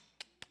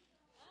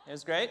It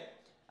was great.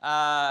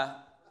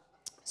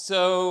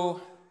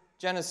 So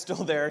Jenna's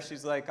still there.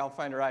 She's like, I'll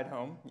find a ride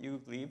home.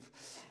 You leave.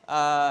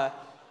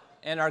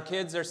 And our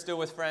kids are still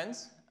with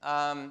friends.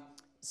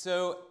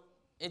 So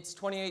it's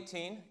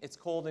 2018. It's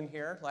cold in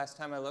here. Last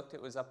time I looked,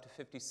 it was up to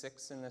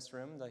 56 in this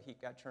room. The heat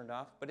got turned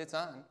off, but it's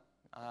on.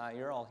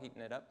 You're all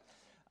heating it up.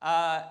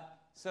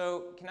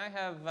 So can I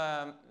have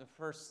the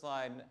first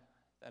slide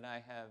that I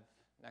have?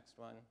 Next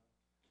one.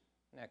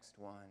 Next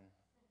one.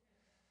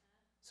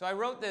 So I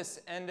wrote this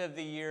end of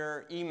the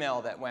year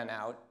email that went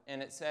out,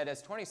 and it said,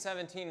 as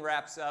 2017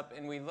 wraps up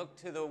and we look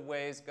to the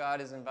ways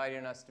God is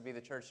inviting us to be the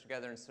church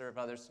together and serve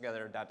others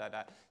together, ...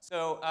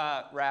 So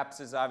wraps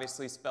is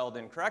obviously spelled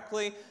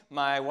incorrectly.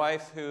 My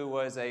wife, who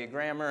was a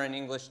grammar and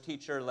English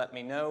teacher, let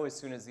me know as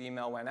soon as the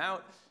email went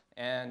out,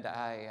 and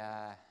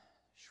I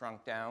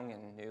shrunk down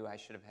and knew I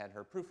should have had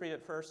her proofread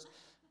it first.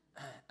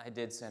 I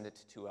did send it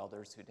to 2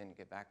 elders who didn't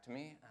get back to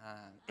me.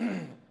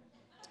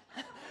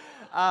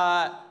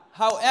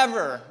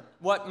 However,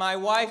 what my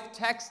wife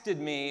texted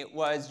me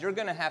was, you're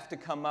going to have to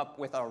come up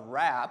with a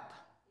rap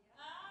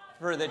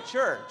for the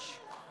church.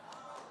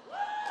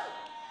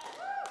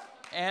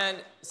 And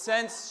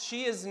since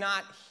she is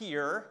not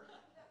here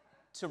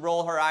to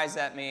roll her eyes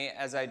at me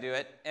as I do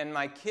it, and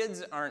my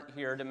kids aren't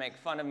here to make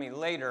fun of me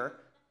later,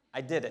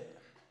 I did it.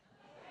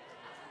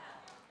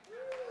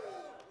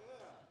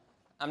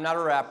 I'm not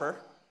a rapper.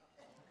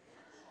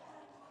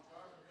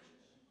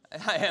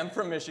 I am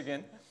from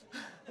Michigan.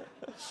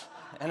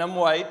 And I'm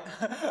white.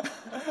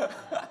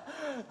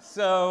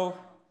 So,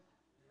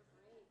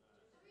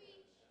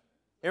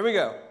 here we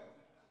go.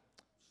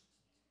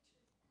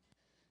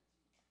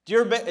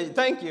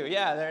 Thank you.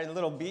 Yeah, there's a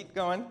little beat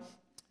going.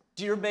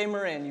 Dear Bay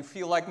Marin, you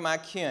feel like my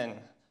kin.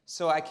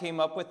 So I came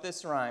up with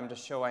this rhyme to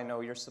show I know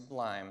you're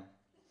sublime.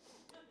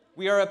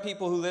 We are a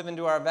people who live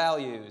into our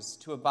values,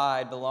 to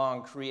abide,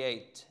 belong,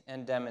 create,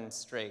 and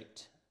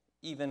demonstrate.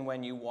 Even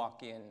when you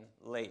walk in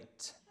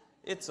late.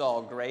 It's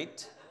all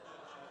great.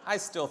 I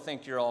still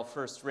think you're all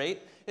first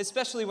rate,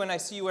 especially when I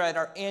see you at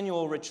our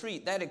annual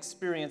retreat. That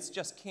experience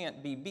just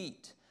can't be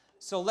beat.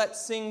 So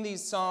let's sing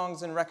these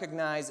songs and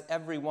recognize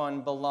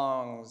everyone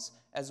belongs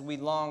as we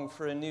long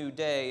for a new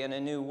day and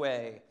a new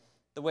way,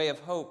 the way of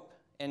hope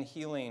and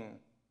healing.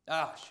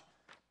 I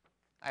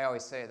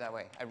always say it that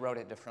way. I wrote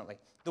it differently.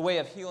 The way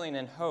of healing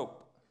and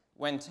hope.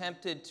 When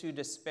tempted to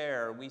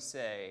despair, we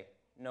say,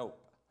 nope.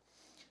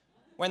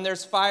 When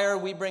there's fire,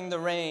 we bring the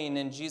rain.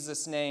 In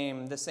Jesus'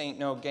 name, this ain't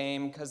no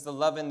game, 'cause the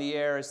love in the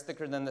air is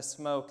thicker than the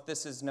smoke.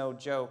 This is no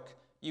joke.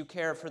 You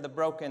care for the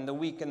broken, the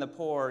weak, and the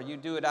poor. You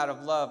do it out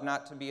of love,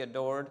 not to be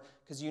adored,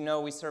 'cause you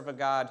know we serve a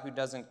God who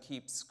doesn't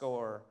keep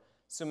score.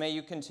 So may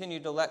you continue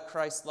to let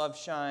Christ's love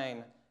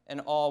shine, and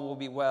all will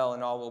be well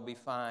and all will be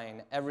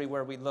fine.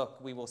 Everywhere we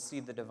look, we will see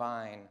the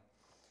divine.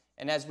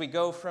 And as we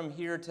go from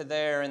here to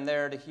there and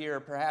there to here,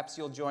 perhaps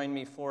you'll join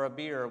me for a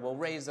beer. We'll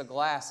raise a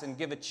glass and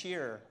give a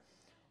cheer.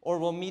 Or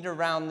we'll meet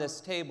around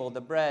this table. The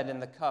bread and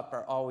the cup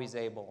are always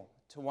able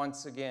to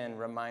once again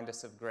remind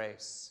us of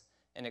grace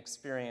and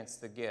experience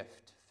the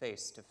gift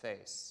face to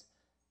face.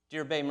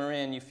 Dear Bay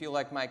Marin, you feel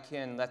like my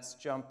kin. Let's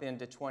jump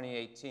into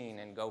 2018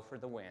 and go for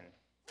the win.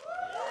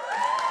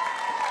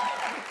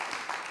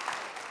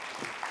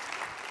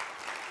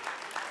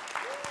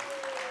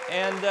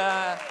 And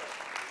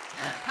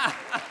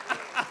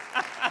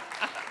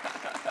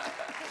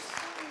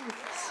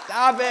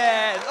stop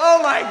it.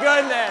 Oh my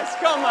goodness,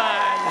 come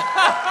on.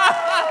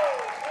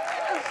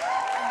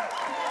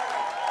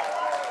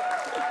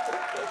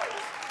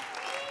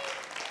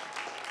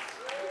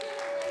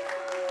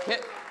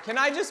 Can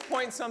I just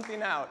point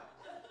something out?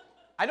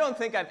 I don't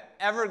think I've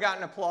ever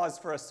gotten applause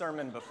for a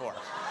sermon before.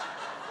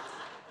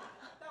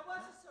 That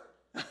was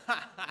a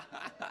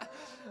sermon.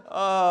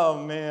 Oh,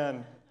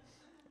 man.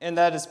 And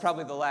that is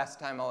probably the last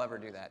time I'll ever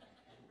do that.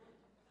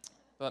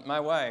 But my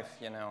wife,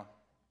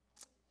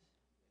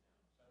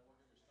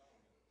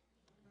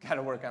 got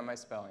to work on my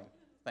spelling.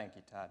 Thank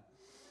you, Todd.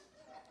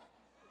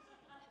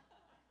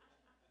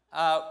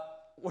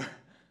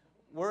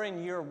 We're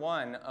in year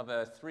 1 of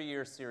a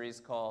 3-year series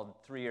called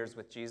 3 Years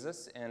with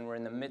Jesus, and we're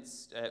in the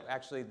midst,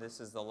 actually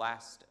this is the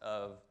last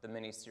of the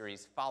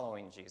mini-series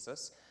following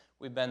Jesus.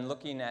 We've been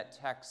looking at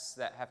texts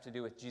that have to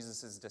do with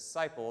Jesus'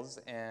 disciples,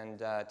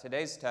 and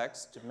today's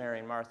text, Mary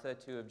and Martha,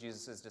 2 of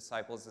Jesus'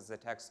 disciples, is the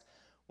text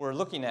we're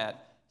looking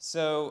at.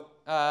 So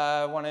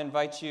I want to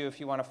invite you, if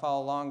you want to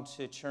follow along,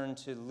 to turn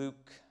to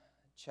Luke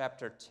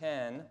chapter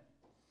 10.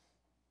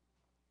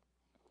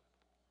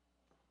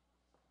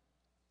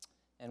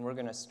 And we're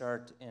going to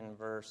start in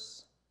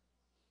verse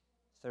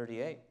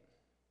 38. It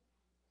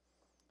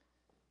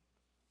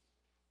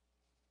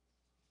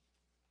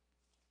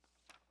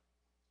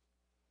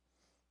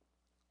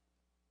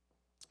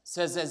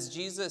says, as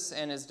Jesus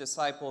and his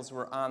disciples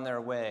were on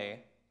their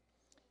way,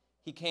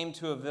 he came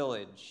to a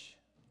village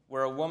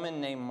where a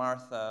woman named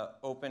Martha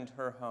opened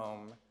her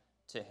home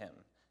to him.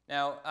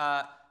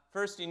 Now,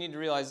 first you need to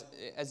realize,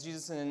 as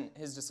Jesus and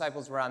his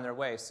disciples were on their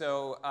way,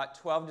 so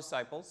 12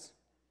 disciples,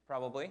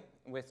 probably,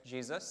 with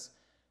Jesus.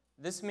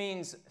 This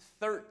means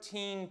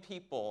 13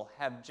 people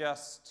have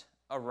just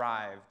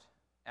arrived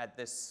at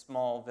this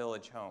small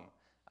village home.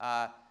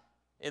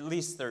 At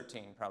least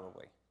 13,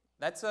 probably.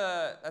 That's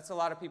a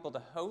lot of people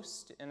to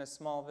host in a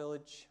small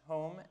village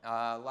home,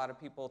 a lot of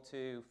people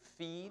to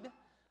feed.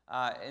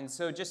 And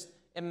so just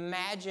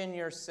imagine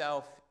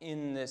yourself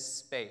in this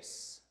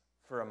space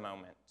for a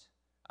moment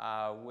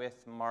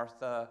with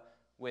Martha,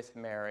 with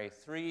Mary.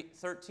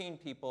 13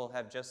 people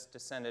have just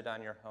descended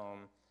on your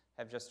home,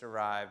 have just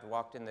arrived,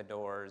 walked in the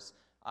doors,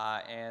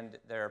 and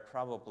they're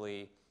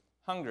probably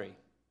hungry.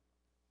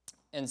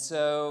 And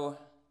so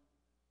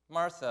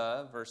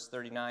Martha, verse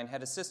 39,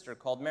 had a sister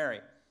called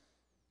Mary,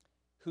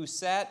 who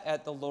sat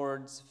at the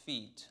Lord's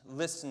feet,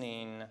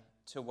 listening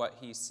to what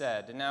he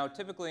said. And now,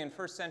 typically in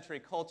first century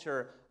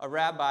culture, a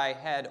rabbi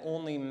had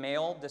only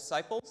male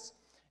disciples,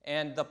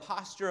 and the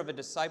posture of a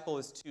disciple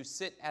is to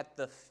sit at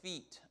the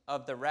feet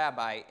of the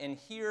rabbi. And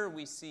here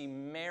we see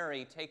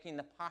Mary taking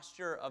the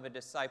posture of a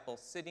disciple,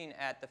 sitting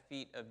at the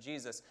feet of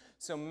Jesus.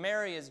 So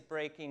Mary is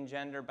breaking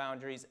gender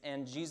boundaries,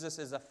 and Jesus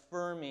is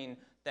affirming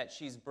that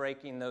she's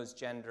breaking those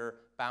gender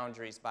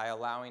boundaries by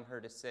allowing her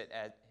to sit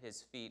at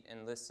his feet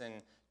and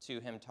listen to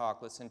him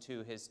talk, listen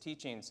to his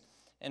teachings.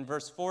 In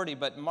verse 40,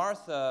 but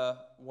Martha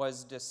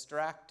was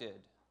distracted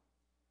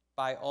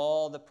by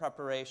all the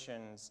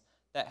preparations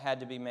that had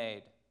to be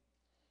made.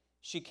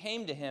 She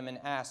came to him and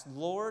asked,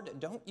 Lord,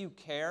 don't you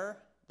care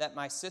that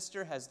my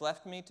sister has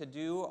left me to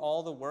do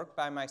all the work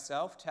by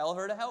myself? Tell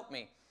her to help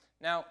me.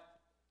 Now,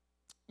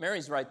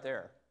 Mary's right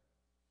there.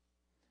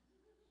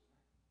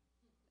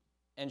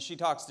 And she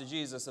talks to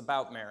Jesus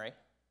about Mary.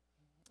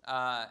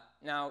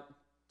 Now,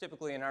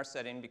 typically in our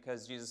setting,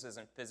 because Jesus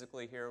isn't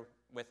physically here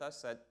with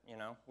us, that,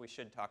 we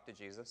should talk to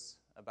Jesus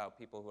about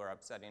people who are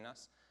upsetting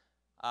us.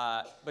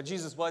 But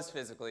Jesus was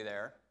physically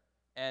there,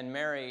 and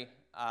Mary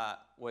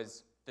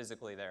was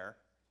physically there.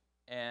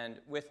 And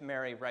with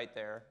Mary right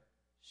there,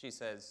 she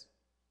says,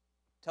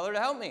 tell her to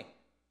help me,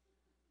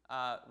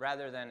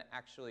 rather than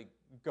actually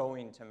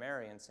going to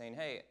Mary and saying,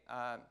 hey,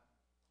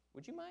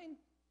 would you mind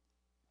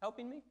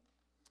helping me?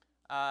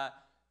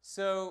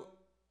 So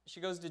she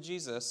goes to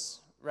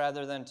Jesus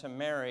rather than to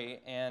Mary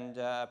and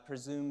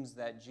presumes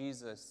that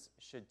Jesus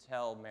should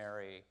tell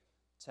Mary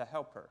to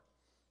help her.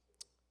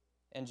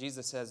 And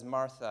Jesus says,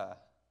 Martha,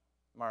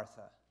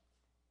 Martha,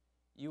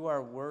 you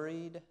are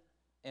worried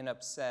and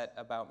upset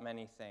about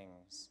many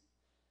things,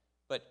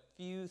 but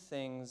few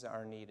things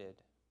are needed,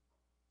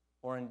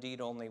 or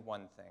indeed only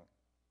one thing.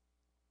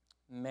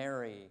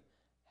 Mary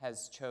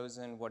has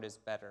chosen what is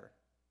better,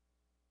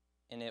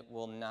 and it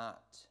will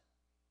not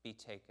be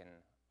taken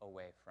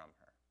away from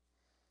her.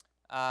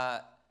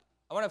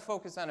 I want to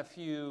focus on a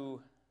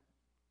few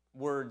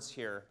words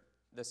here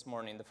this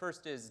morning. The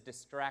first is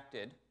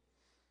distracted.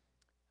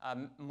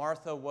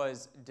 Martha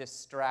was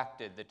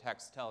distracted, the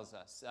text tells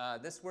us.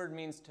 This word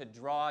means to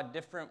draw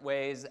different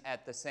ways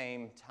at the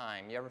same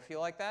time. You ever feel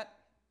like that?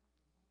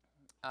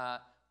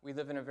 We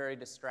live in a very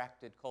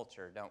distracted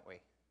culture, don't we?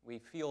 We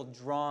feel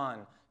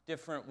drawn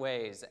different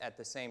ways at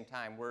the same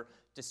time. We're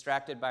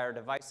distracted by our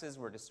devices,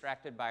 we're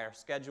distracted by our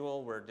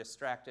schedule, we're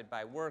distracted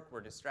by work,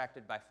 we're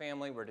distracted by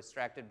family, we're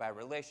distracted by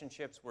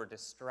relationships, we're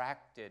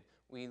distracted.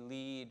 We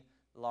lead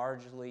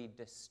largely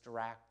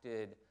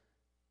distracted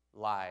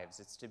lives.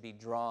 It's to be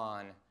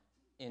drawn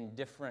in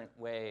different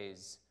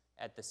ways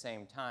at the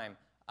same time.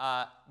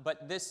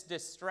 But this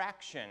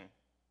distraction,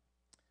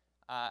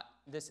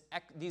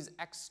 these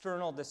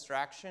external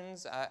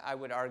distractions, I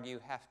would argue,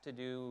 have to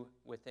do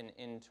with an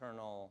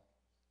internal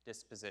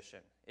disposition.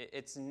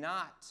 It's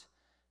not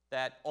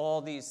that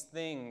all these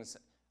things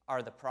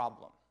are the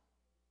problem.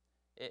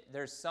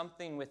 There's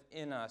something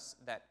within us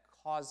that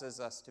causes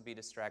us to be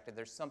distracted.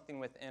 There's something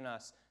within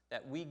us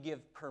that we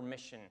give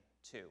permission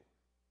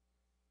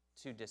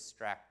to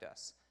distract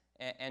us.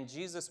 And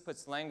Jesus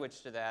puts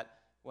language to that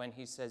when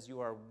he says, you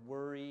are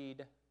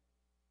worried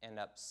and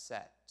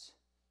upset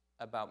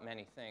about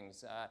many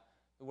things.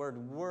 The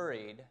word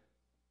worried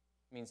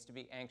means to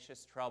be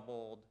anxious,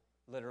 troubled,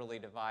 literally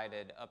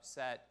divided.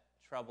 Upset,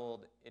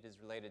 troubled, it is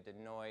related to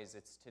noise.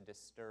 It's to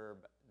disturb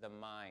the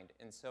mind.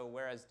 And so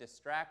whereas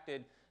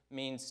distracted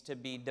means to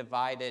be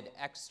divided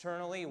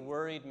externally,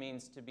 worried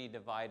means to be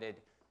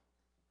divided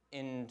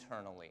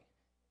internally.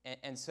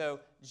 And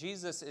so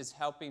Jesus is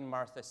helping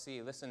Martha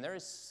see, listen, there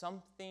is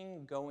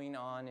something going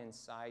on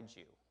inside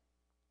you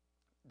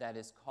that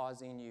is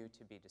causing you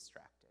to be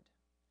distracted.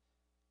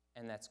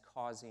 And that's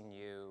causing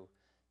you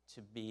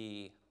to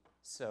be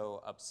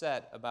so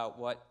upset about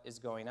what is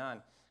going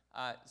on.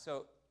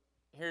 So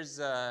here's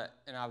an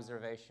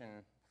observation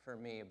for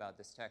me about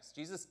this text.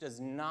 Jesus does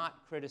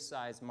not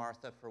criticize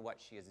Martha for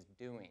what she is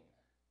doing.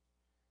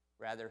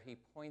 Rather, he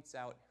points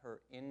out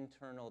her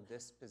internal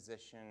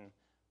disposition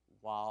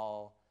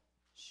while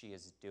she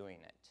is doing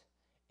it.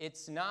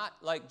 It's not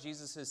like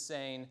Jesus is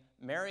saying,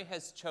 Mary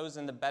has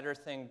chosen the better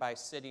thing by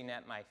sitting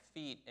at my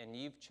feet, and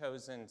you've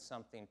chosen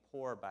something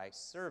poor by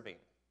serving. He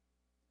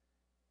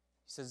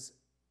says,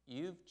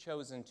 you've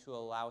chosen to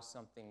allow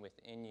something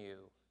within you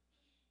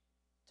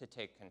to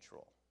take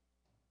control,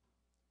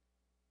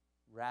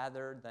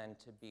 rather than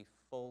to be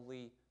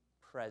fully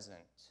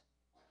present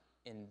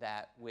in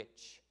that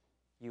which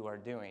you are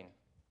doing.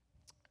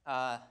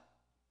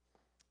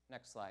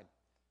 Next slide.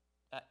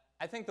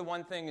 I think the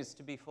one thing is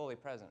to be fully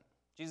present.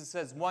 Jesus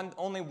says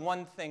only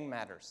one thing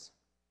matters,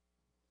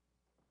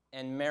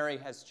 and Mary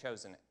has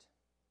chosen it.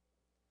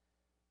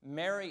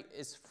 Mary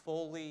is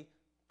fully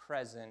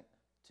present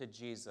to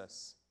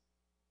Jesus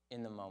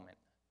in the moment,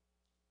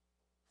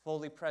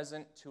 fully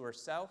present to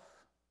herself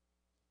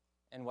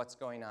and what's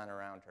going on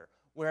around her,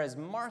 whereas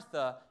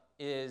Martha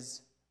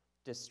is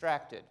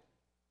distracted.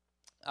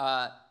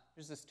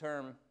 Here's this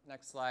term,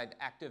 next slide,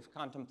 active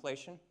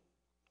contemplation,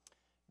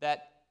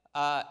 that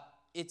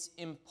it's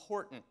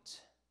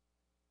important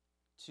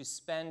to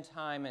spend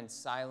time in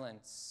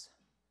silence,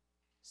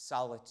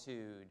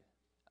 solitude,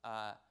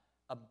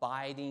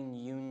 abiding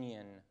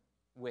union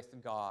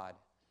with God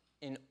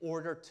in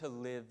order to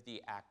live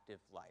the active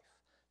life,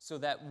 so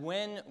that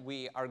when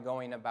we are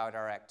going about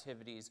our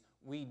activities,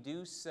 we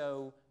do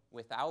so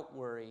without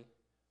worry,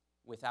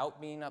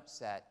 without being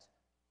upset,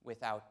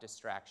 without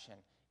distraction.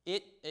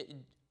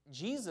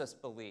 Jesus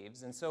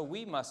believes, and so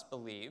we must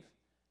believe,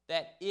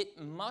 that it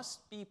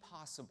must be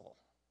possible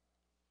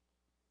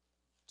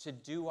to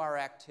do our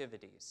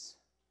activities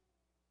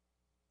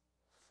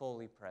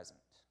fully present,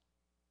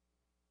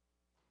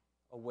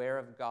 aware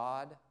of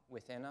God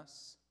within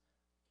us,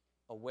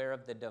 aware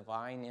of the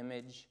divine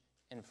image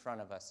in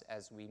front of us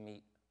as we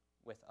meet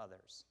with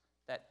others.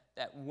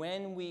 That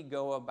when we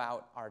go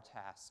about our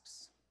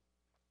tasks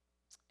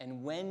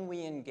and when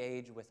we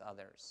engage with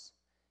others,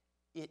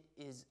 it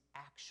is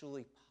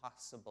actually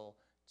possible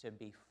to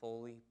be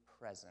fully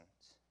present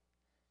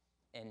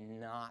and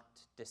not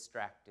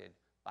distracted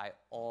by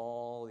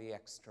all the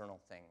external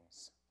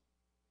things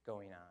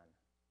going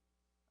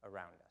on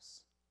around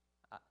us.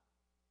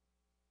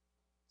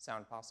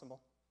 Sound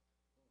possible?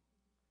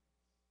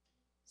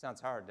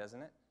 Sounds hard,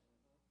 doesn't it?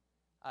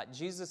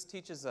 Jesus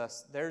teaches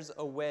us there's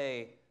a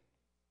way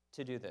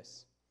to do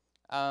this.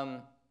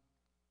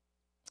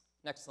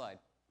 Next slide,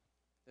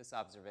 this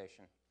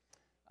observation.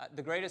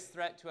 The greatest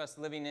threat to us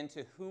living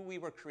into who we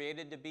were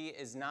created to be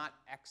is not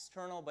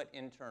external but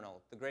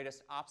internal. The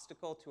greatest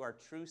obstacle to our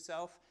true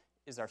self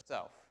is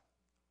ourself,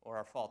 or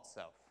our false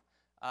self.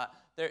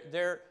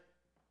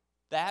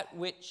 That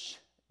which,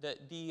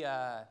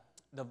 the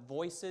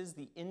voices,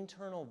 the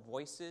internal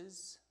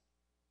voices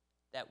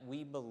that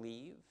we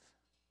believe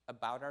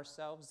about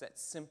ourselves that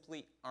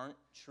simply aren't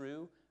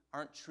true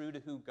to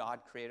who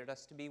God created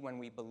us to be, when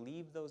we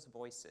believe those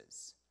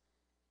voices,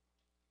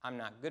 I'm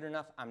not good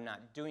enough, I'm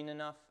not doing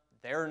enough,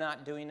 they're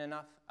not doing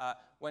enough.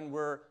 When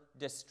we're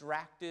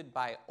distracted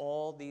by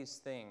all these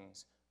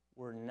things,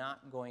 we're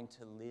not going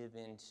to live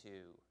into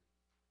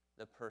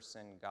the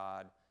person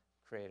God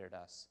created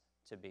us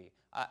to be.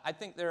 I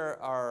think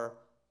there are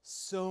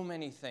so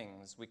many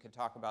things we could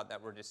talk about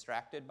that we're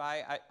distracted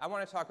by. I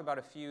want to talk about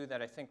a few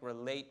that I think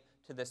relate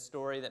to this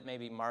story that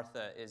maybe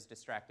Martha is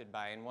distracted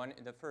by. And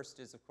the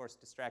first is, of course,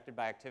 distracted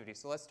by activity.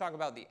 So let's talk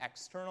about the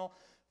external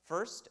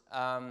first,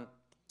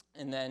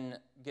 and then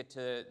get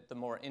to the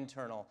more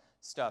internal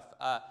stuff.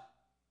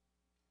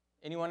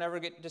 Anyone ever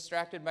get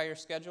distracted by your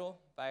schedule,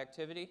 by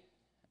activity?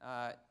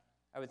 I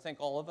would think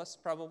all of us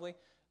probably.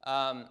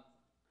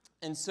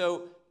 And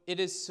so it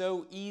is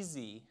so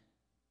easy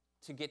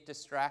to get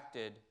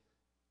distracted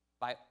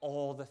by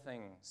all the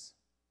things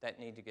that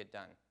need to get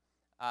done.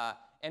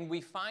 And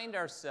we find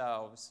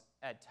ourselves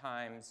at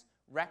times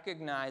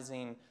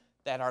recognizing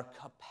that our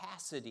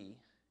capacity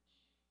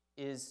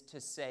is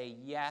to say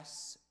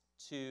yes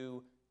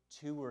to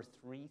 2 or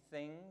 3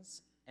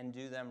 things and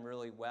do them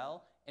really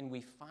well. And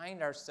we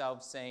find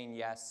ourselves saying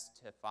yes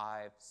to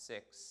 5,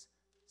 6,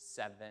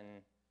 7,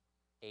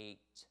 8,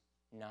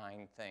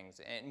 9 things.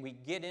 And we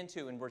get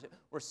into, and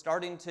we're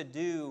starting to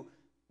do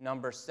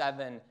number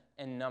 7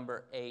 and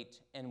number 8,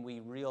 and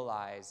we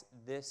realize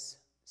this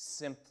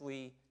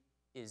simply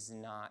is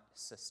not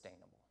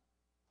sustainable.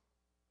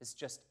 This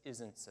just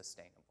isn't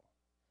sustainable.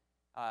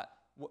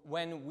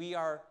 When we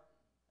are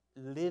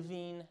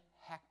living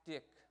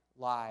hectic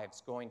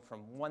lives, going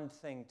from one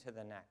thing to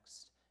the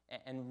next,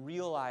 and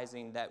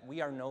realizing that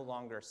we are no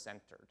longer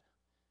centered,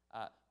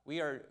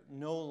 we are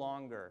no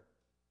longer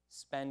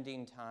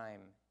spending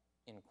time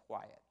in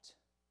quiet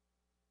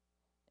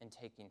and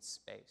taking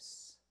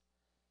space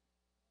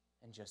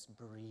and just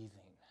breathing.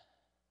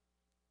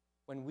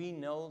 When we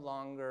no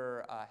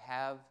longer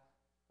have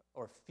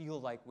or feel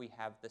like we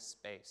have the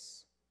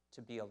space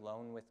to be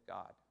alone with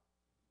God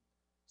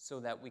so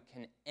that we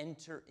can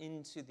enter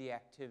into the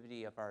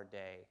activity of our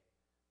day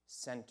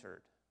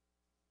centered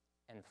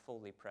and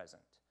fully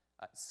present,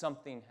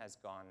 something has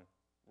gone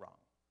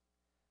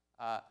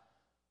wrong.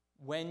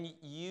 When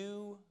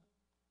you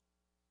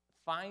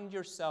find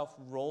yourself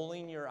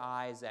rolling your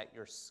eyes at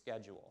your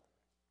schedule,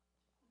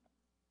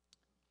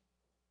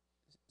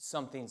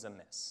 something's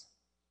amiss.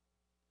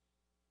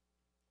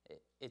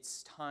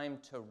 It's time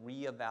to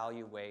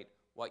reevaluate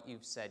what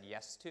you've said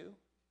yes to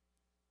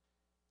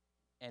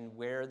and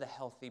where the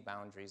healthy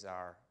boundaries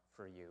are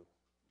for you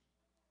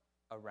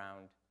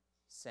around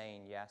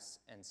saying yes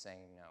and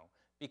saying no.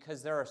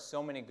 Because there are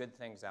so many good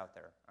things out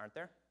there, aren't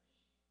there?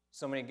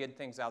 So many good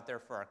things out there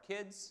for our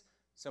kids,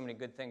 so many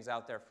good things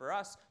out there for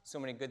us, so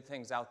many good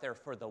things out there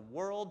for the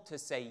world to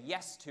say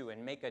yes to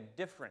and make a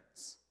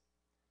difference.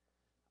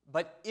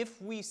 But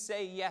if we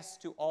say yes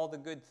to all the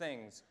good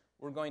things,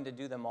 we're going to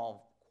do them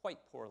all quite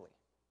poorly.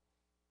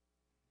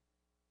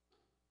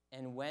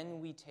 And when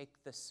we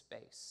take the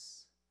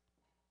space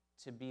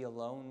to be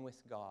alone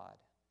with God,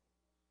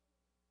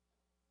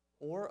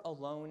 or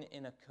alone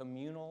in a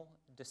communal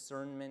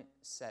discernment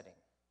setting,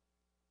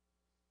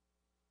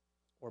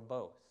 or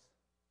both,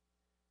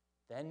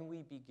 then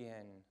we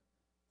begin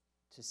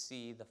to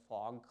see the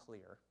fog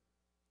clear,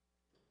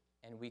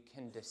 and we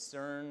can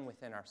discern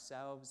within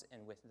ourselves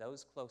and with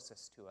those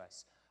closest to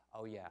us,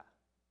 oh yeah,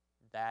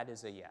 that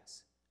is a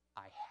yes.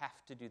 I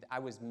have to do that. I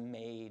was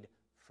made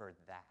for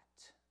that.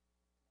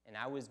 And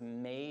I was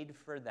made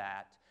for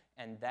that.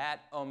 And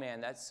that, oh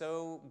man, that's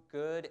so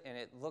good, and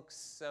it looks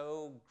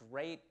so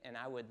great, and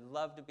I would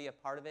love to be a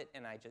part of it,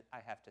 and I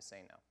have to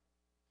say no.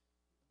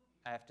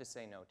 I have to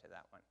say no to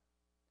that one.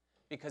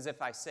 Because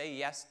if I say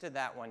yes to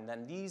that one,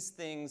 then these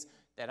things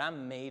that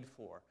I'm made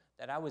for,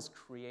 that I was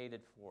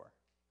created for,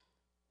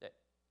 that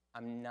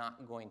I'm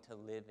not going to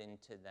live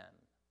into them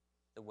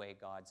the way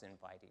God's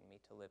inviting me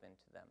to live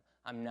into them.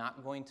 I'm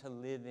not going to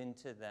live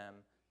into them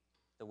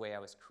the way I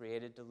was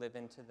created to live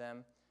into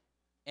them.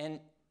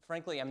 And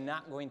frankly, I'm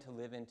not going to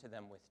live into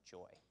them with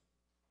joy.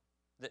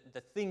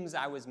 The things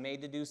I was made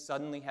to do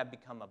suddenly have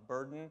become a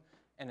burden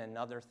and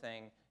another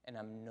thing, and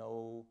I'm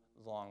no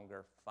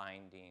longer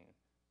finding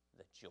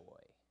the joy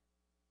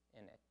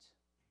in it.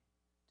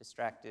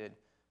 Distracted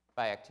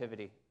by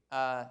activity.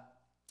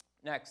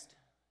 Next,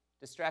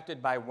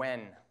 distracted by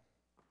when.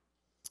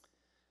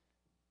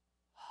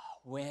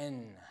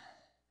 When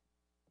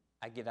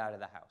I get out of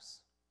the house.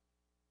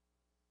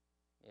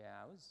 Yeah,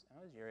 I was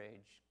your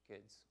age,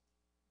 kids.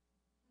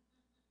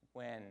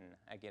 When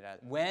I get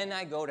out. When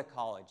I go to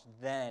college,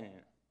 then.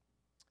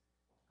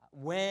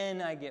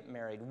 When I get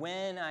married,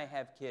 when I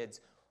have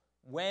kids,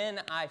 when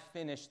I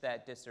finish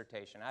that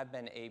dissertation. I've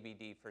been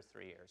ABD for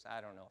 3 years.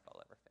 I don't know if I'll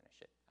ever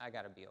finish it. I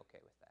got to be okay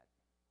with that.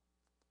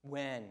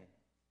 When.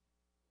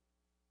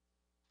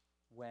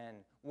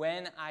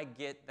 When I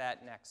get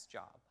that next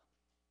job.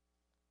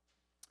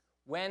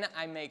 When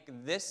I make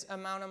this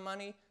amount of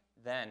money,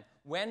 then.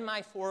 When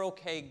my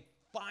 401k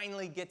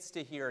finally gets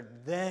to here,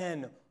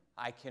 then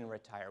I can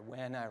retire.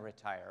 When I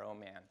retire, oh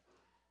man,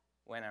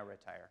 when I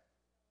retire.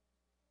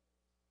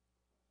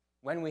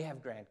 When we have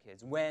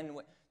grandkids,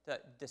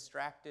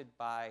 distracted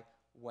by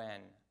when.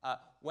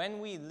 When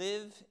we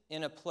live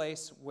in a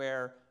place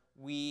where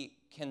we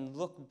can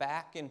look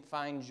back and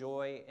find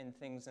joy in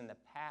things in the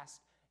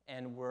past,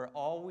 and we're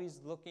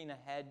always looking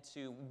ahead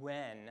to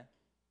when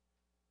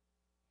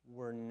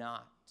we're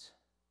not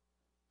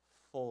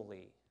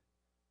fully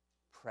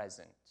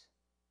present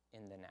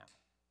in the now.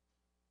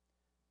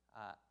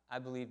 I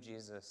believe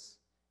Jesus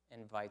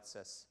invites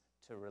us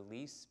to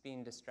release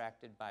being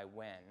distracted by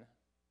when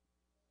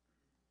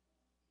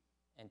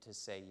and to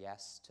say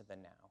yes to the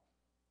now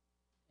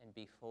and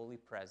be fully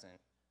present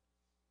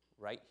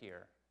right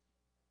here,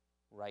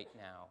 right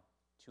now,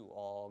 to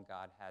all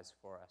God has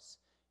for us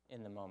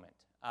in the moment.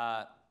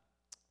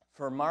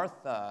 For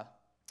Martha,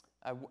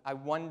 I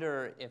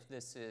wonder if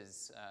this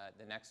is,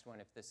 the next one,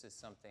 if this is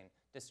something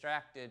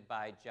distracted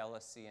by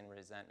jealousy and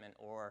resentment,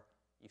 or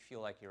you feel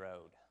like you're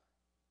owed.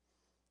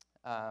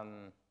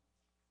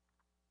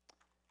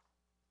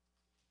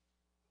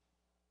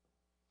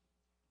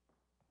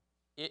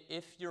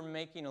 If you're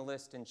making a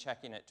list and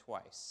checking it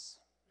twice,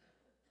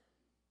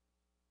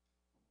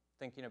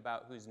 thinking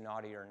about who's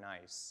naughty or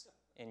nice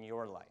in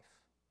your life,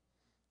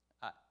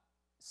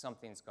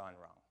 something's gone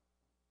wrong.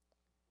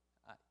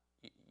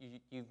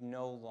 You've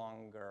no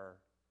longer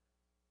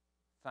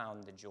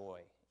found the joy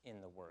in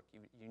the work.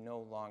 You no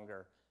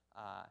longer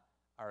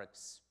are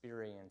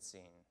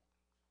experiencing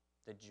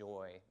the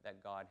joy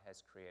that God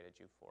has created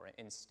you for.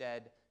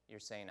 Instead,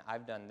 you're saying,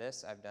 I've done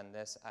this, I've done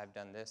this, I've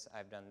done this,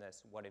 I've done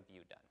this. What have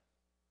you done?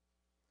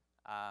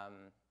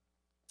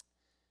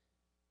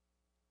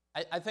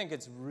 I think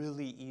it's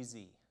really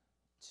easy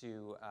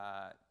to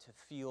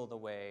feel the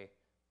way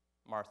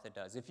Martha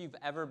does. If you've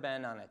ever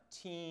been on a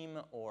team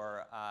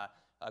or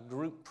a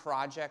group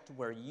project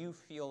where you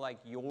feel like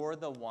you're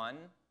the one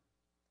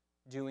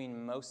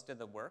doing most of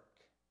the work,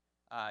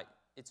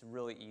 it's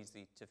really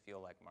easy to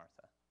feel like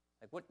Martha.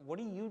 Like, what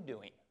are you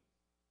doing?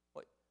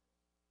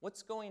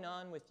 What's going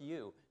on with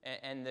you?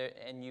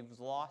 And you've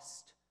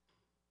lost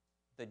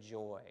the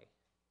joy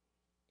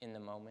in the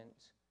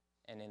moment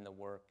and in the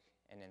work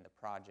and in the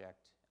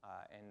project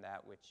and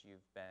that which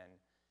you've been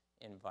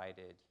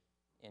invited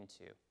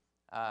into.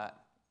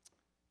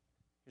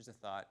 Here's a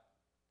thought.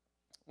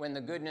 When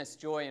the goodness,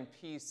 joy, and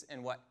peace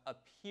and what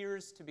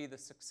appears to be the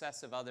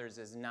success of others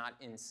is not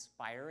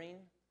inspiring,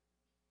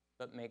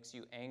 but makes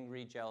you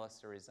angry,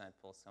 jealous, or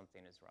resentful,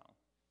 something is wrong.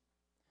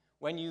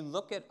 When you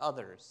look at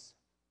others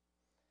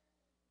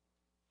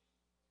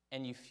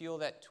and you feel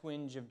that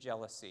twinge of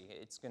jealousy,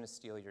 it's going to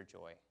steal your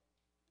joy.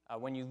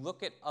 When you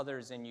look at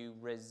others and you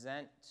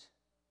resent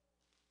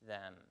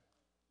them,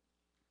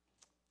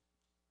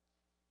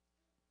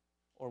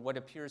 or what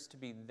appears to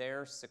be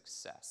their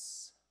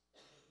success,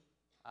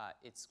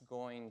 it's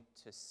going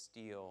to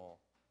steal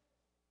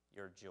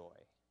your joy.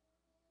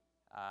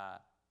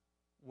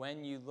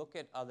 When you look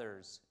at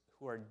others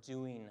who are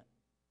doing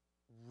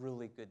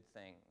really good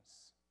things,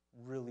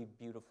 really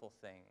beautiful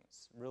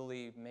things,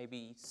 really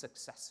maybe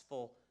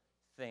successful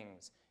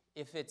things,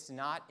 if it's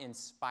not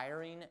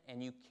inspiring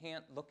and you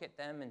can't look at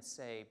them and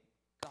say,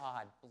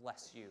 God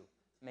bless you,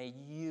 may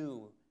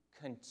you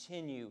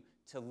continue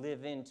to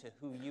live into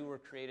who you were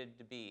created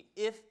to be.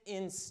 If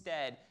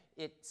instead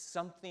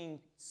something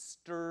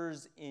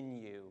stirs in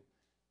you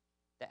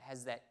that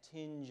has that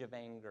tinge of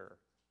anger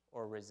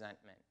or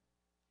resentment,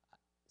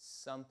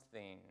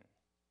 something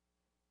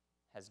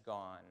has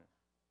gone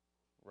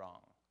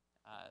wrong.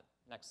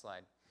 Next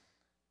slide.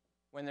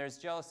 When there's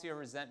jealousy or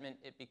resentment,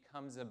 it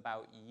becomes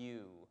about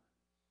you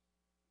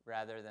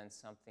rather than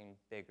something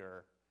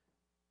bigger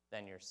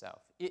than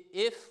yourself.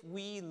 If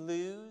we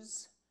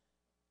lose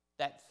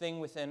that thing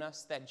within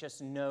us that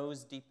just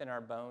knows deep in our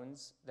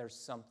bones, there's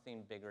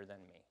something bigger than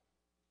me.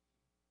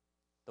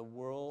 The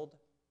world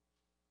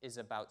is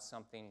about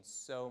something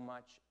so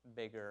much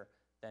bigger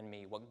than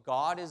me. What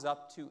God is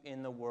up to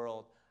in the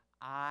world,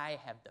 I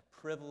have the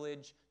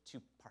privilege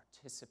to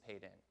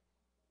participate in,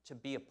 to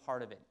be a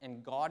part of it.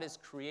 And God has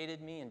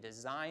created me and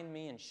designed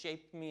me and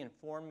shaped me and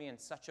formed me in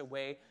such a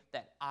way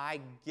that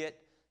I get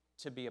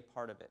to be a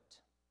part of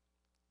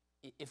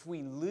it. If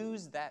we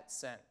lose that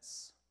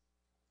sense,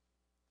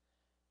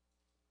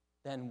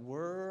 then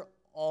we're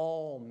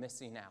all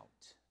missing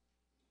out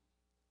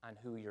on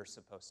who you're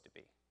supposed to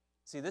be.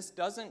 See, this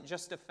doesn't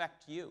just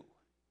affect you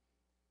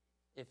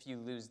if you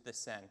lose the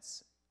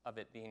sense of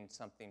it being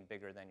something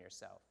bigger than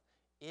yourself.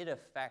 It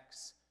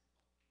affects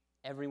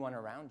everyone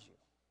around you.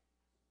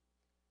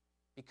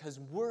 Because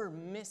we're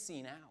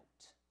missing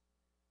out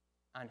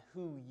on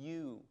who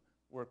you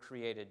were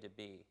created to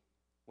be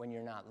when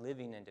you're not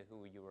living into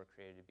who you were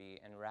created to be,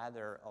 and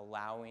rather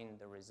allowing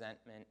the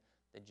resentment,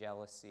 the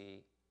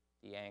jealousy,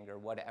 the anger,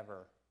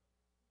 whatever,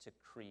 to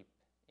creep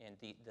in.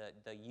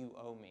 The you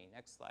owe me.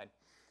 Next slide.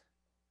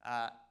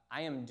 I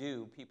am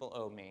due, people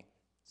owe me.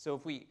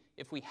 So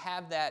if we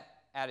have that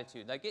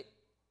attitude,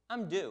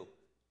 I'm due.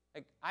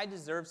 Like, I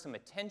deserve some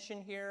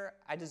attention here.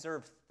 I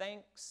deserve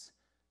thanks.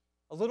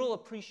 A little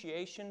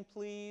appreciation,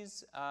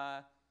 please,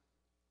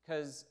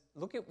 because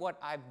look at what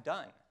I've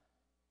done.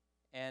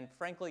 And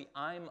frankly,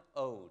 I'm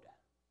owed.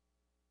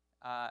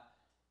 I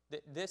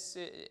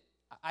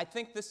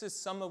think this is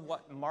some of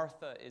what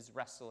Martha is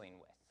wrestling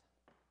with.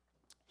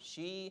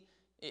 She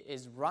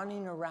is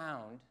running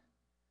around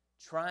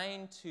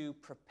trying to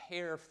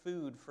prepare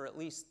food for at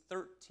least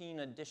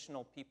 13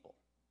 additional people.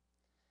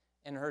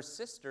 And her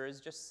sister is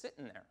just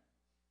sitting there.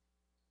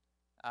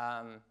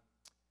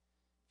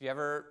 If you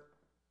ever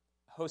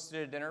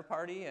hosted a dinner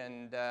party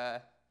and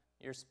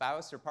your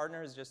spouse or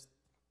partner is just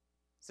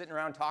sitting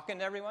around talking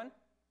to everyone,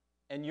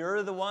 and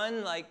you're the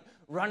one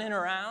running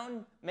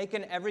around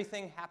making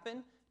everything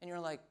happen, and you're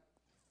like,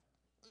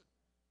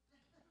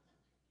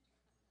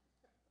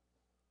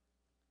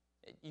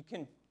 you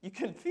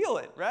can feel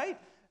it, right?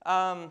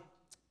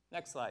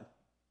 Next slide.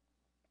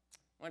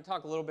 I want to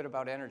talk a little bit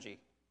about energy,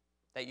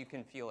 that you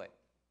can feel it.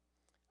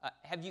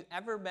 Have you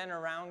ever been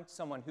around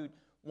someone who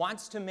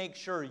wants to make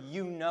sure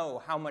you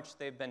know how much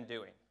they've been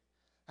doing?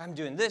 I'm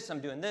doing this, I'm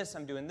doing this,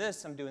 I'm doing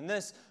this, I'm doing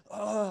this.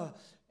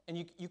 And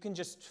you can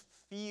just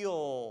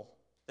feel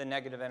the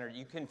negative energy.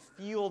 You can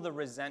feel the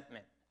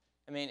resentment.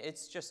 I mean,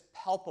 it's just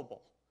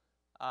palpable.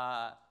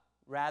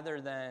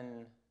 Rather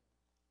than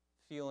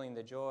feeling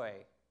the joy.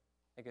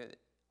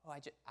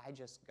 I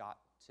just got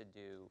to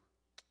do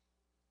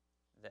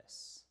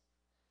this.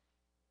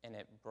 And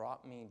it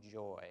brought me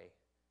joy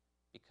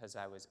because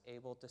I was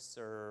able to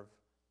serve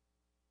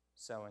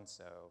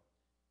so-and-so.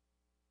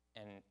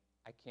 And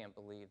I can't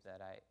believe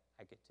that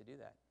I get to do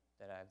that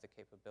I have the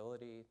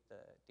capability,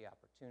 the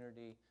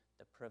opportunity,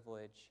 the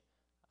privilege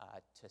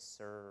to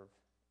serve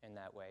in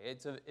that way.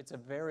 It's a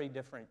very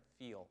different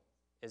feel,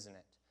 isn't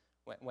it?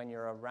 When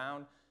you're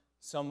around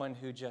someone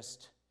who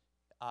just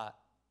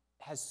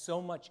has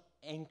so much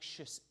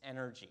anxious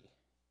energy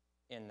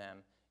in them,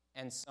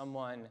 and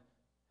someone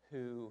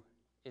who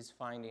is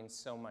finding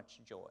so much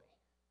joy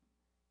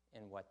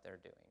in what they're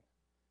doing.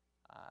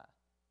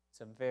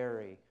 It's a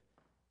very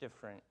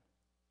different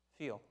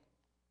feel.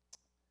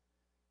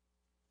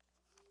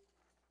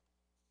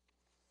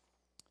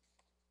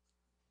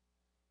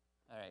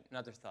 All right,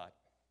 another thought.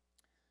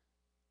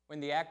 When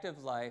the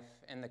active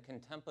life and the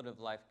contemplative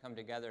life come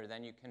together,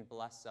 then you can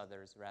bless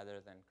others rather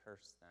than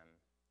curse them.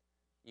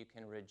 You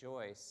can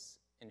rejoice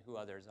in who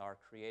others are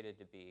created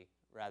to be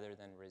rather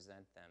than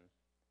resent them.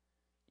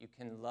 You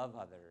can love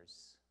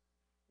others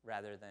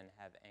rather than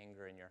have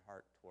anger in your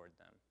heart toward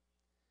them.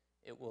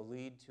 It will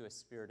lead to a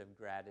spirit of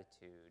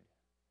gratitude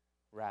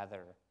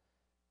rather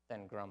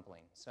than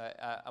grumbling. So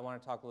I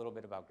want to talk a little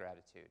bit about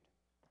gratitude.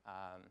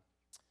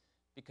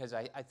 Because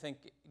I think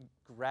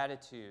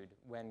gratitude,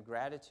 when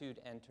gratitude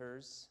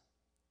enters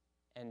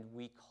and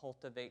we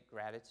cultivate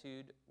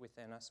gratitude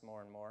within us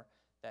more and more,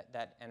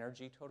 that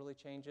energy totally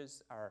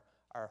changes.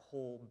 our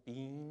whole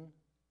being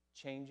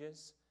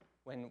changes.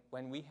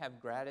 When we have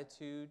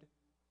gratitude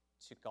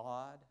to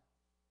God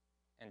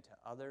and to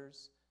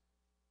others,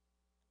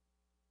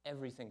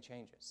 everything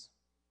changes.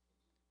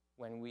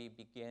 When we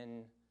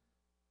begin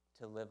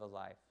to live a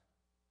life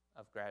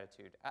of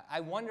gratitude.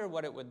 I wonder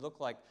what it would look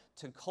like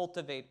to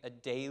cultivate a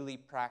daily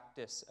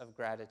practice of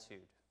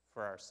gratitude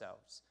for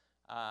ourselves.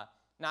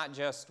 Not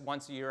just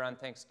once a year on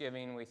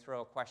Thanksgiving, we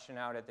throw a question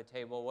out at the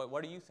table.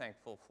 What are you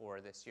thankful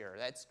for this year?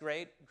 That's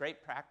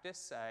great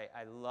practice.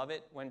 I love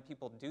it when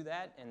people do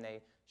that and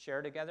they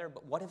share together.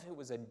 But what if it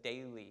was a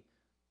daily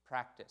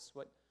practice?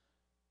 What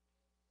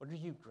are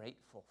you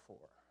grateful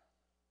for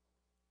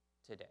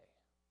today?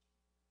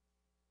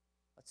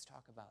 Let's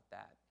talk about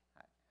that.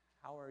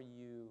 How are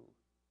you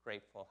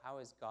grateful? How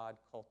is God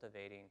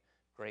cultivating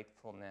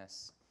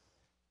gratefulness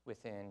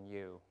within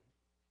you?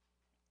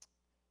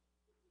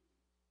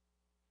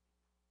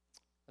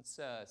 Let's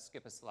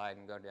skip a slide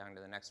and go down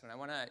to the next one. I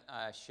want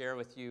to share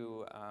with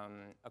you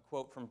a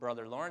quote from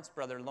Brother Lawrence.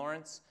 Brother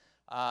Lawrence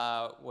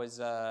was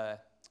a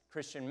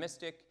Christian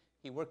mystic.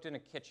 He worked in a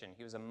kitchen.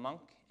 He was a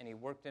monk, and he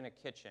worked in a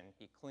kitchen.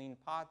 He cleaned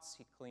pots,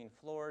 he cleaned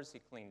floors, he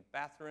cleaned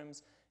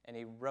bathrooms, and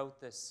he wrote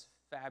this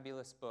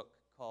fabulous book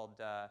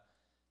called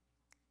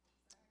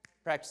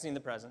Practicing the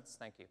Presence.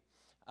 Thank you.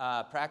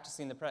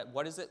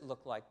 What does it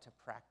look like to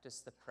practice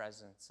the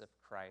presence of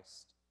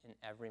Christ in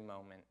every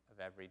moment of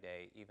every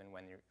day, even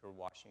when you're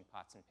washing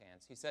pots and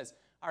pans? He says,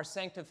 our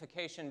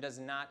sanctification does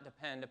not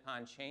depend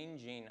upon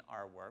changing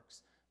our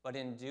works, but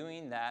in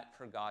doing that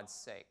for God's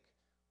sake,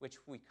 which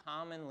we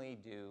commonly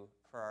do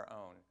for our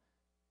own.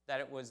 That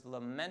it was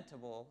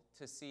lamentable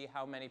to see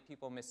how many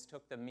people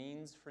mistook the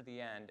means for the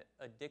end,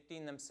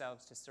 addicting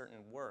themselves to certain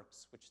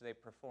works which they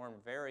perform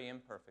very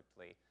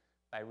imperfectly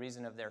by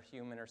reason of their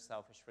human or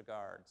selfish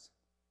regards.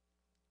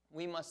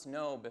 We must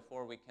know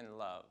before we can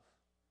love.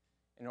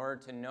 In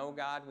order to know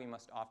God, we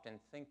must often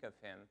think of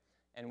him,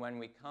 and when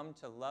we come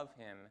to love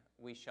him,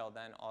 we shall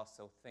then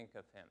also think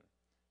of him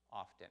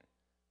often,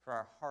 for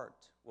our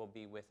heart will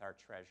be with our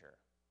treasure.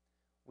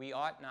 We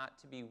ought not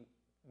to be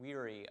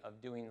weary of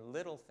doing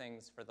little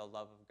things for the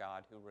love of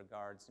God, who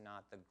regards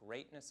not the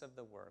greatness of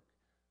the work,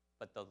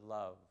 but the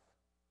love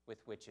with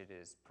which it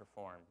is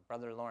performed.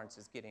 Brother Lawrence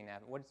is getting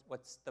at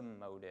what's the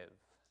motive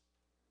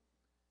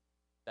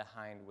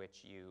behind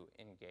which you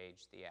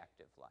engage the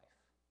active life?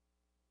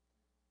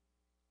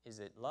 Is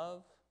it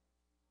love,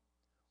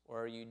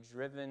 or are you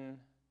driven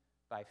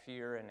by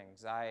fear and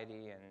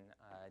anxiety and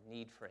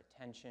need for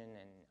attention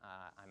and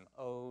I'm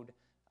owed?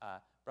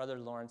 Brother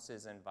Lawrence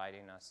is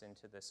inviting us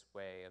into this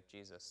way of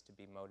Jesus to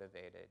be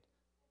motivated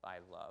by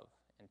love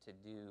and to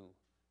do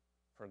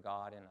for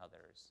God and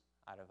others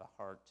out of a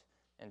heart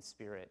and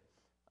spirit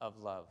of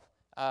love.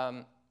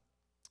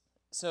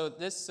 So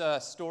this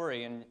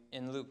story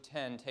in Luke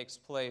 10 takes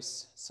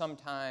place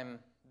sometime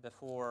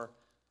before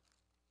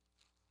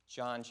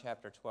John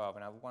chapter 12,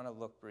 and I want to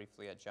look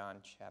briefly at John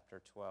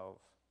chapter 12.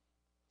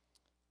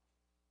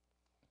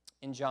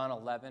 In John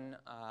 11,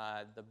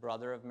 the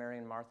brother of Mary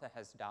and Martha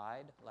has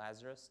died,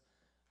 Lazarus.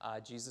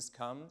 Jesus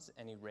comes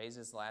and he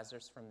raises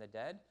Lazarus from the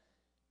dead,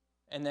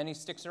 and then he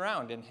sticks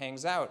around and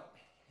hangs out.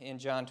 In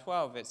John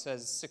 12, it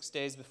says 6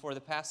 days before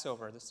the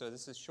Passover, so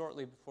this is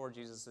shortly before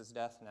Jesus'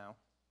 death now.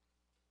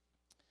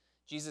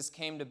 Jesus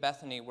came to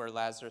Bethany where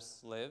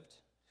Lazarus lived,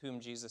 whom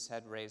Jesus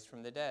had raised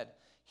from the dead.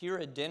 Here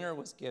a dinner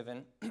was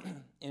given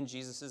in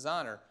Jesus'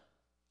 honor.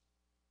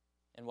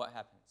 And what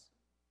happens?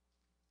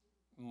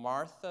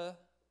 Martha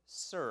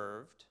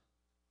served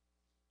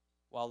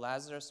while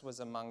Lazarus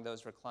was among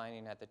those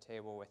reclining at the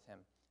table with him.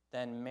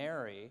 Then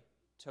Mary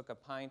took a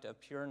pint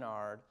of pure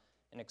nard,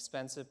 an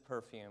expensive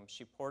perfume.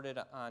 She poured it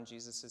on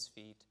Jesus'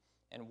 feet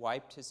and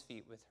wiped his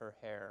feet with her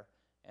hair,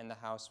 and the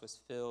house was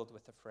filled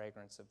with the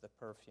fragrance of the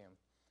perfume.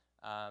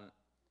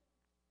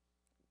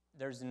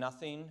 There's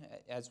nothing,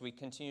 as we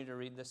continue to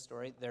read this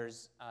story,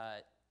 there's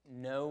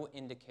no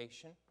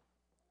indication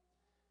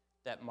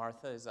that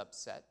Martha is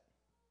upset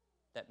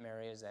that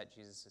Mary is at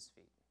Jesus'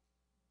 feet.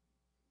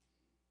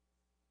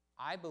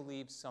 I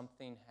believe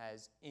something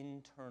has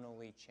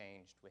internally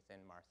changed within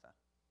Martha.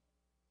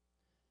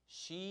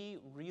 She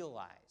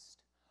realized,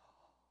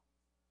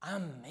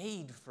 I'm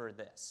made for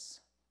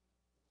this.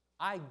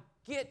 I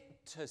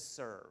get to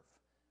serve.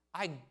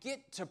 I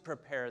get to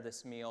prepare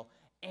this meal,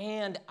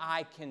 and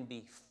I can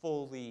be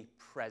fully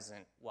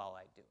present while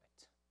I do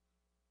it.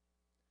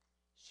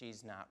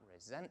 She's not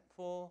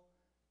resentful.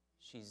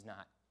 She's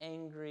not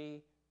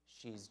angry.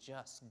 She's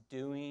just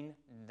doing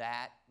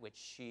that which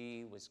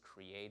she was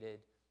created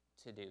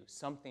to do.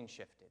 Something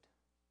shifted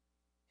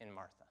in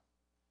Martha,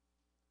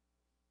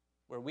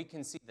 where we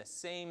can see the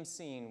same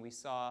scene we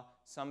saw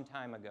some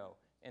time ago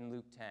in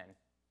Luke 10.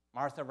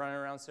 Martha running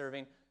around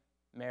serving,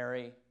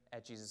 Mary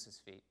at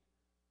Jesus' feet.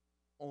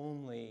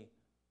 Only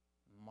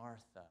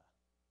Martha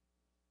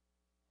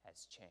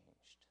has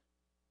changed.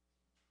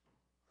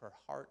 Her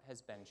heart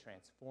has been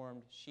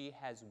transformed. She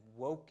has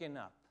woken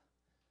up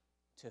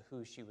to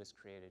who she was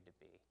created to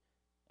be.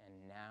 And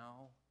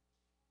now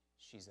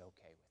she's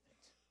okay with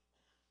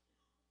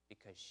it.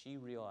 because she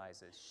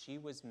realizes she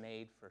was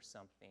made for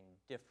something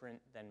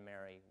different than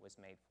Mary was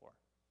made for.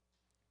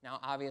 Now,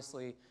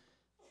 obviously,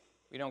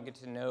 we don't get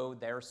to know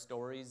their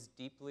stories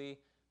deeply.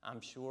 I'm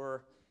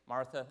sure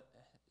Martha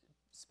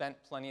spent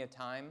plenty of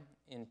time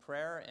in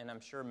prayer, and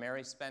I'm sure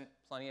Mary spent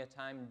plenty of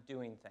time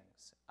doing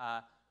things.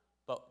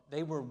 But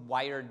they were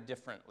wired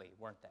differently,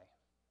 weren't they?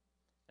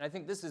 And I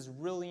think this is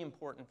really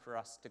important for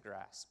us to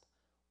grasp.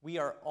 We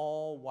are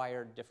all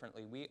wired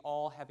differently. We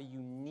all have a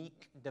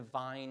unique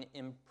divine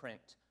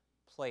imprint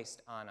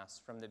placed on us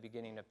from the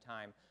beginning of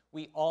time.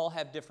 We all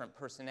have different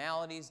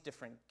personalities,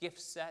 different gift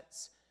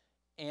sets,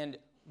 and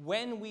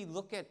when we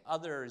look at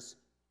others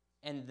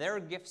and their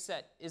gift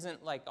set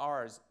isn't like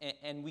ours,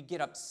 and we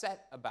get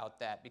upset about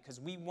that because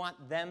we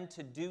want them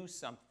to do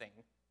something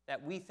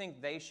that we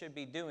think they should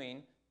be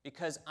doing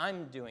because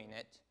I'm doing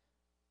it,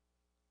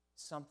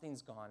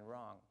 something's gone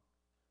wrong.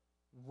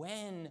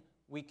 When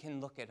we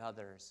can look at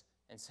others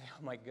and say,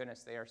 oh my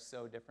goodness, they are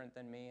so different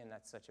than me, and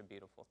that's such a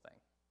beautiful thing.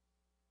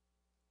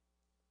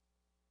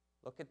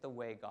 Look at the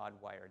way God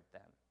wired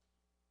them.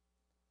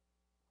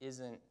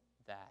 Isn't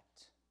that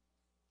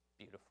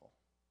beautiful?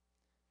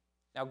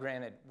 Now,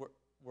 granted,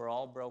 we're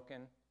all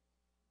broken.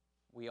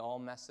 We all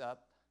mess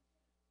up.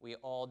 We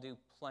all do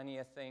plenty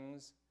of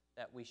things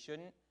that we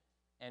shouldn't,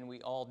 and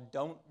we all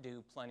don't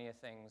do plenty of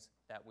things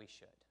that we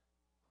should.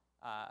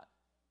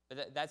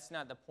 But that's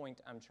not the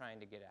point I'm trying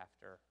to get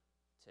after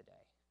today.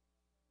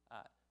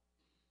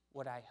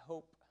 What I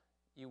hope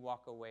you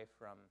walk away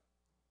from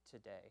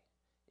today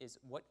is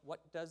what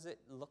does it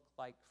look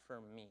like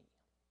for me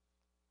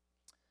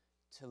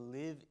to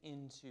live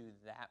into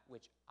that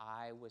which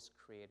I was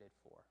created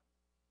for,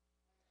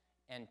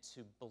 and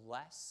to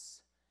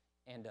bless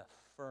and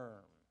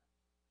affirm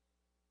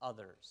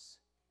others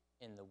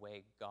in the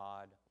way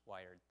God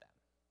wired them?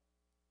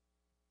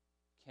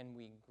 Can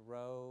we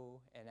grow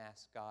and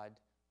ask God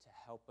to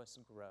help us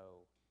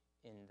grow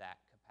in that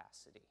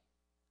capacity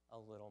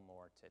a little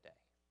more today?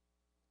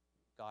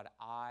 God,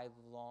 I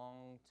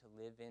long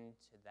to live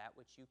into that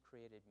which you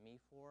created me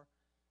for.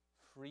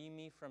 Free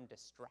me from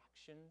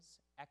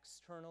distractions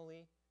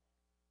externally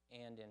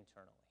and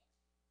internally.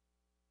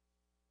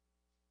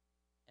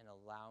 And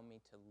allow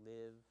me to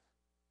live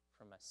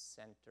from a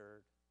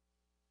centered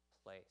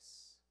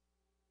place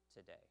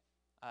today.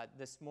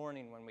 This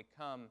morning when we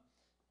come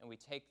and we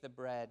take the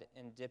bread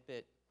and dip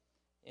it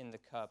in the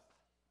cup,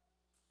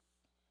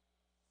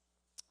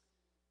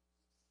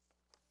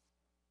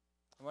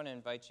 I want to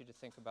invite you to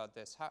think about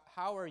this.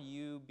 How are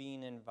you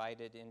being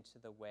invited into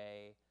the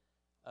way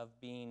of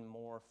being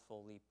more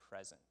fully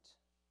present?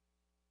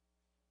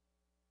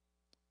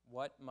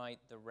 What might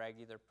the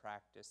regular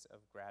practice of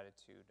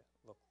gratitude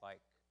look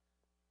like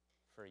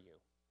for you?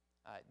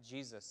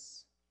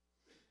 Jesus,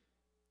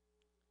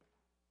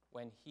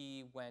 when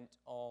he went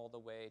all the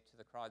way to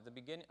the cross,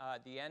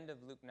 the end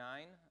of Luke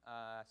 9,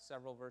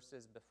 several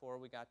verses before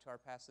we got to our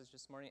passage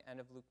this morning,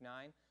 end of Luke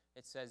 9,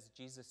 it says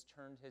Jesus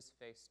turned his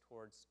face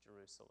towards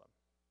Jerusalem,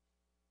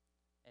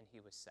 and he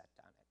was set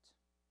on it.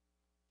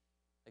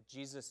 Like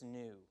Jesus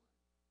knew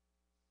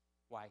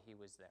why he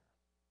was there.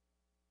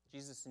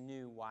 Jesus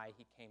knew why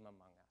he came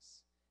among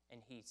us,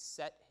 and he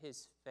set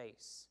his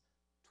face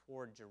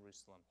toward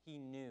Jerusalem. He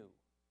knew,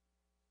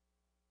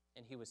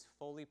 and he was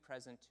fully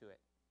present to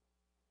it.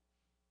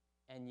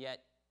 And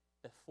yet,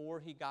 before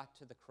he got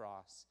to the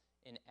cross,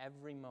 in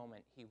every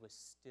moment, he was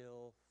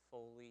still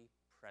fully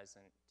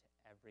present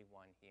to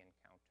everyone he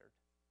encountered,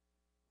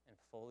 and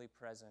fully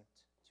present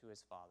to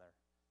his Father,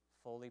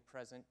 fully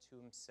present to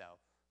himself.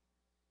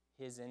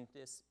 His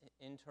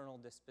internal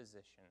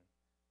disposition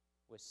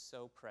was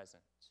so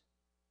present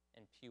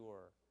and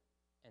pure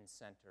and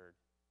centered,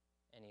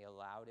 and he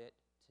allowed it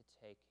to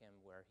take him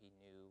where he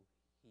knew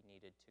he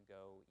needed to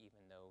go,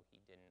 even though he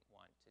didn't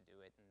want to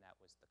do it, and that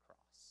was the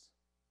cross.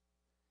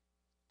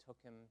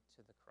 Took him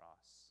to the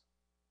cross.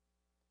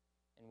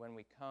 And when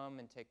we come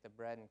and take the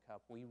bread and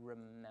cup, we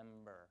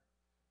remember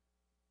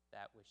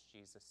that which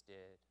Jesus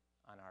did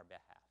on our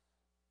behalf.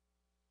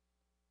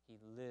 He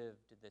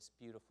lived this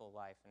beautiful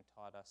life and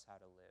taught us how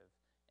to live,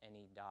 and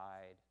he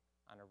died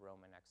on a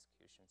Roman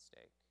execution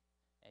stake,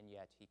 and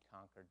yet he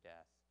conquered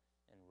death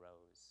and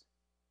rose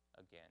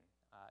again.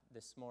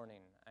 This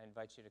morning, I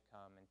invite you to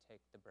come and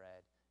take the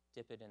bread,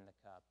 dip it in the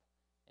cup,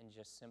 and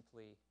just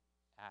simply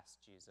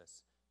ask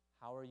Jesus,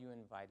 how are you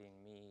inviting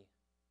me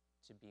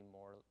to be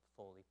more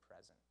fully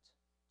present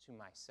to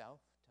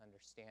myself, to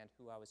understand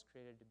who I was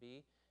created to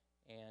be,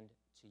 and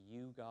to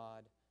you,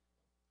 God,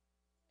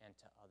 and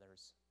to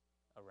others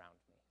around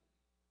me?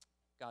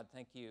 God,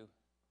 thank you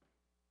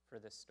for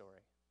this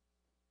story.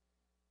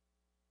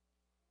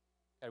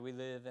 God, we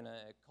live in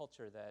a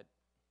culture that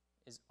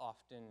is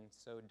often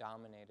so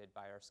dominated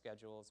by our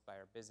schedules, by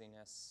our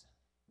busyness.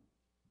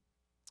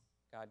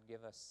 God,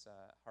 give us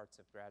hearts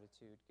of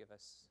gratitude. Give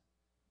us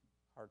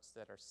hearts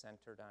that are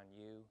centered on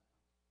you.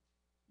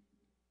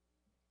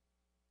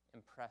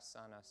 Impress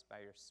on us by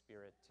your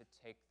Spirit to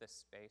take the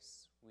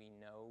space we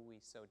know we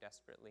so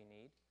desperately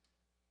need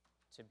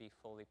to be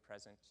fully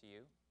present to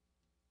you.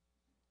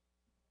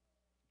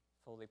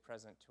 fully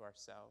present to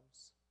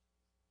ourselves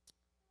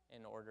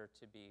in order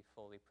to be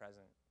fully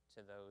present to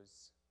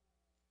those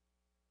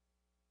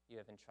you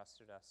have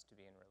entrusted us to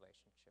be in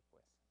relationship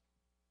with.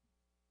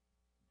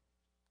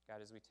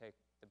 God, as we take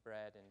the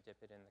bread and dip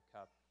it in the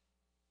cup,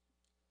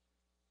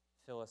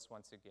 fill us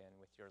once again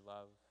with your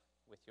love,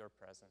 with your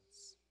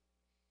presence,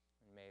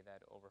 and may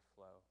that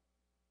overflow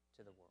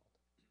to the world.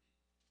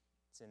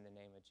 It's in the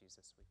name of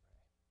Jesus we pray.